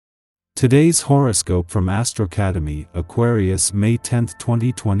Today's horoscope from Astrocademy Aquarius May 10,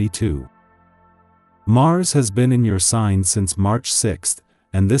 2022. Mars has been in your sign since March 6,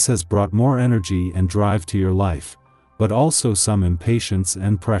 and this has brought more energy and drive to your life, but also some impatience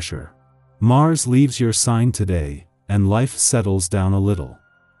and pressure. Mars leaves your sign today, and life settles down a little.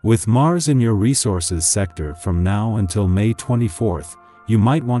 With Mars in your resources sector from now until May 24th, you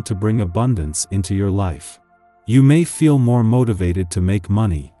might want to bring abundance into your life. You may feel more motivated to make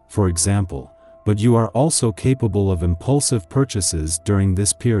money, for example, but you are also capable of impulsive purchases during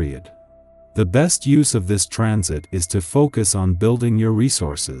this period. The best use of this transit is to focus on building your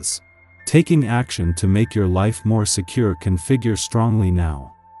resources. Taking action to make your life more secure can figure strongly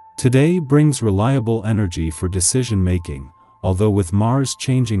now. Today brings reliable energy for decision-making, although with Mars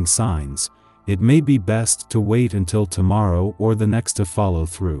changing signs, it may be best to wait until tomorrow or the next to follow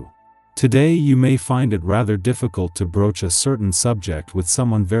through. Today you may find it rather difficult to broach a certain subject with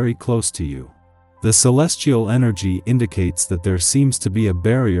someone very close to you. The celestial energy indicates that there seems to be a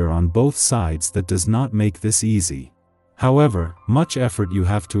barrier on both sides that does not make this easy. However, much effort you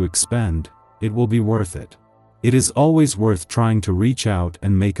have to expend, it will be worth it. It is always worth trying to reach out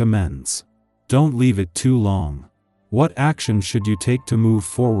and make amends. Don't leave it too long. What action should you take to move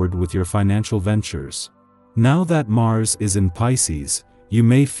forward with your financial ventures? Now that Mars is in Pisces, you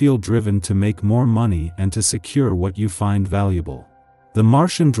may feel driven to make more money and to secure what you find valuable. The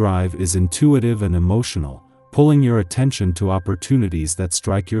Martian drive is intuitive and emotional, pulling your attention to opportunities that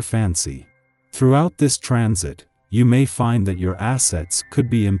strike your fancy. Throughout this transit, you may find that your assets could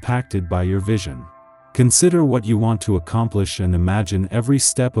be impacted by your vision. Consider what you want to accomplish and imagine every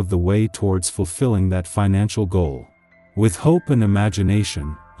step of the way towards fulfilling that financial goal. With hope and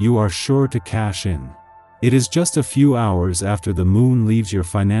imagination, you are sure to cash in. It is just a few hours after the moon leaves your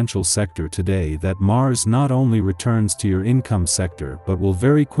financial sector today that Mars not only returns to your income sector but will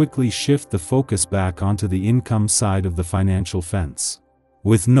very quickly shift the focus back onto the income side of the financial fence.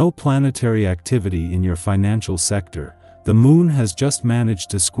 With no planetary activity in your financial sector, the moon has just managed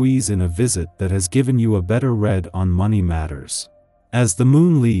to squeeze in a visit that has given you a better read on money matters. As the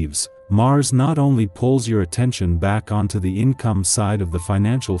moon leaves, Mars not only pulls your attention back onto the income side of the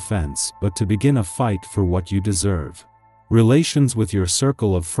financial fence but to begin a fight for what you deserve. Relations with your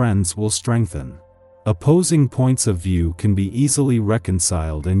circle of friends will strengthen. Opposing points of view can be easily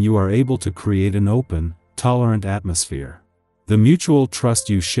reconciled and you are able to create an open, tolerant atmosphere. The mutual trust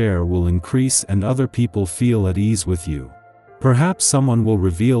you share will increase and other people feel at ease with you. Perhaps someone will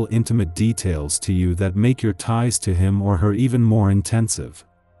reveal intimate details to you that make your ties to him or her even more intensive.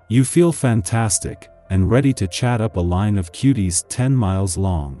 You feel fantastic, and ready to chat up a line of cuties 10 miles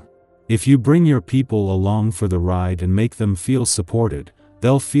long. If you bring your people along for the ride and make them feel supported,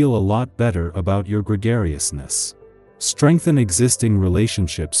 they'll feel a lot better about your gregariousness. Strengthen existing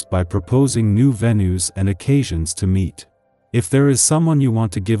relationships by proposing new venues and occasions to meet. If there is someone you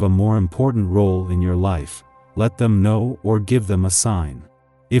want to give a more important role in your life, let them know or give them a sign.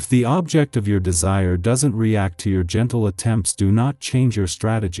 If the object of your desire doesn't react to your gentle attempts, do not change your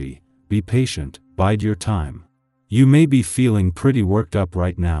strategy, be patient, bide your time. You may be feeling pretty worked up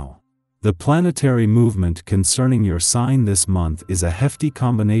right now. The planetary movement concerning your sign this month is a hefty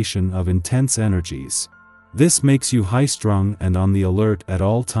combination of intense energies. This makes you high-strung and on the alert at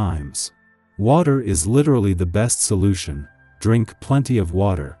all times. Water is literally the best solution. Drink plenty of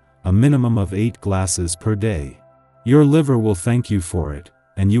water, a minimum of 8 glasses per day. Your liver will thank you for it,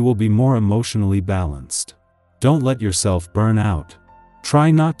 and you will be more emotionally balanced. Don't let yourself burn out. Try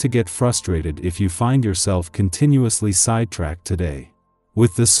not to get frustrated if you find yourself continuously sidetracked today.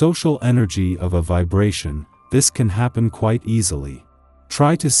 With the social energy of a vibration, this can happen quite easily.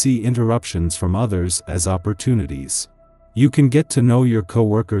 Try to see interruptions from others as opportunities. You can get to know your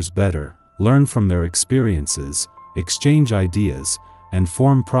coworkers better, learn from their experiences, exchange ideas, and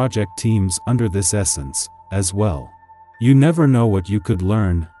form project teams under this essence, as well. You never know what you could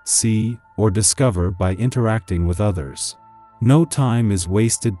learn, see, or discover by interacting with others. No time is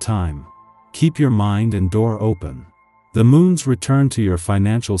wasted time. Keep your mind and door open. The moon's return to your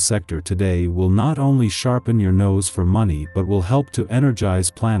financial sector today will not only sharpen your nose for money but will help to energize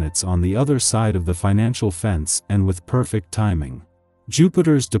planets on the other side of the financial fence and with perfect timing.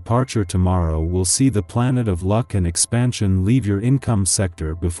 Jupiter's departure tomorrow will see the planet of luck and expansion leave your income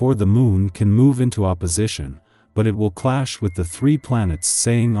sector before the moon can move into opposition, but it will clash with the 3 planets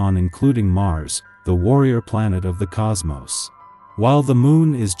staying on, including Mars, the warrior planet of the cosmos. While the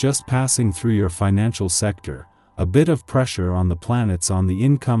moon is just passing through your financial sector, a bit of pressure on the planets on the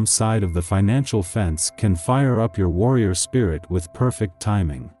income side of the financial fence can fire up your warrior spirit with perfect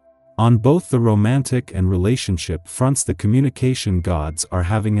timing. On both the romantic and relationship fronts, the communication gods are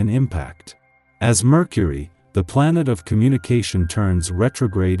having an impact. As Mercury, the planet of communication, turns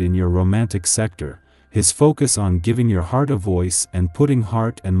retrograde in your romantic sector, his focus on giving your heart a voice and putting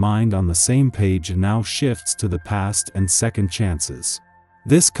heart and mind on the same page now shifts to the past and second chances.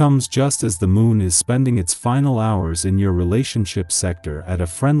 This comes just as the moon is spending its final hours in your relationship sector at a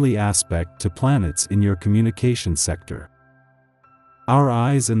friendly aspect to planets in your communication sector. Our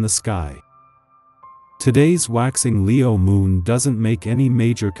eyes in the sky. Today's waxing Leo moon doesn't make any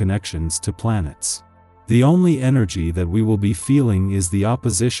major connections to planets. The only energy that we will be feeling is the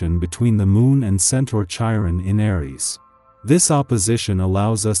opposition between the moon and Centaur Chiron in Aries. This opposition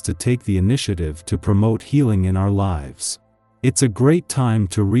allows us to take the initiative to promote healing in our lives. It's a great time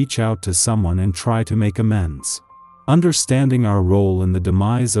to reach out to someone and try to make amends. Understanding our role in the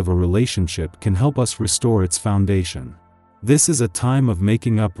demise of a relationship can help us restore its foundation. This is a time of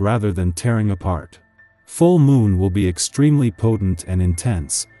making up rather than tearing apart. Full moon will be extremely potent and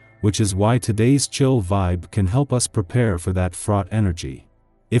intense, which is why today's chill vibe can help us prepare for that fraught energy.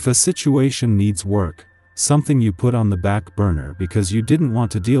 If a situation needs work, something you put on the back burner because you didn't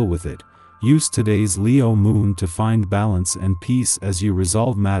want to deal with it, use today's Leo moon to find balance and peace as you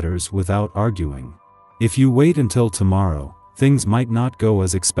resolve matters without arguing. If you wait until tomorrow, things might not go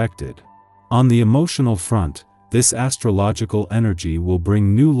as expected. On the emotional front, this astrological energy will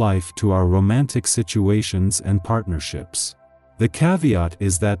bring new life to our romantic situations and partnerships. The caveat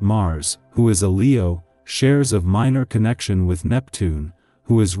is that Mars, who is a Leo, shares a minor connection with Neptune,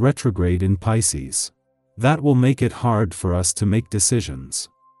 who is retrograde in Pisces. That will make it hard for us to make decisions.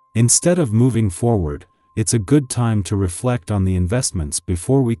 Instead of moving forward, it's a good time to reflect on the investments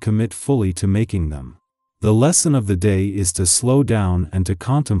before we commit fully to making them. The lesson of the day is to slow down and to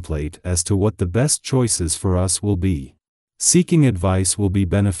contemplate as to what the best choices for us will be. Seeking advice will be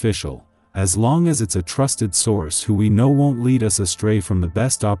beneficial, as long as it's a trusted source who we know won't lead us astray from the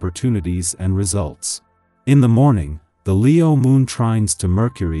best opportunities and results. In the morning, the Leo moon trines to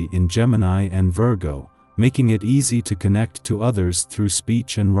Mercury in Gemini and Virgo, making it easy to connect to others through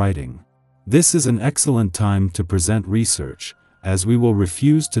speech and writing. This is an excellent time to present research, as we will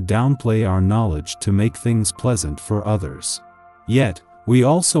refuse to downplay our knowledge to make things pleasant for others. Yet, we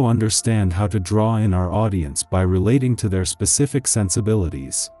also understand how to draw in our audience by relating to their specific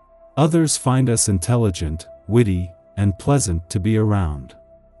sensibilities. Others find us intelligent, witty, and pleasant to be around.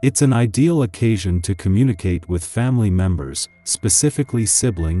 It's an ideal occasion to communicate with family members, specifically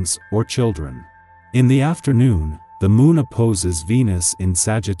siblings or children. In the afternoon, the moon opposes Venus in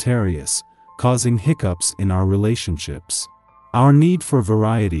Sagittarius, causing hiccups in our relationships. Our need for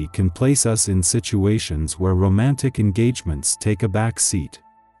variety can place us in situations where romantic engagements take a back seat.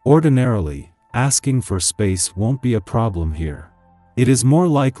 Ordinarily, asking for space won't be a problem here. It is more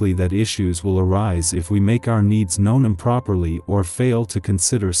likely that issues will arise if we make our needs known improperly or fail to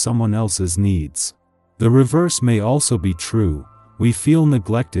consider someone else's needs. The reverse may also be true. We feel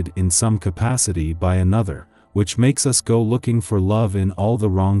neglected in some capacity by another, which makes us go looking for love in all the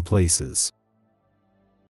wrong places.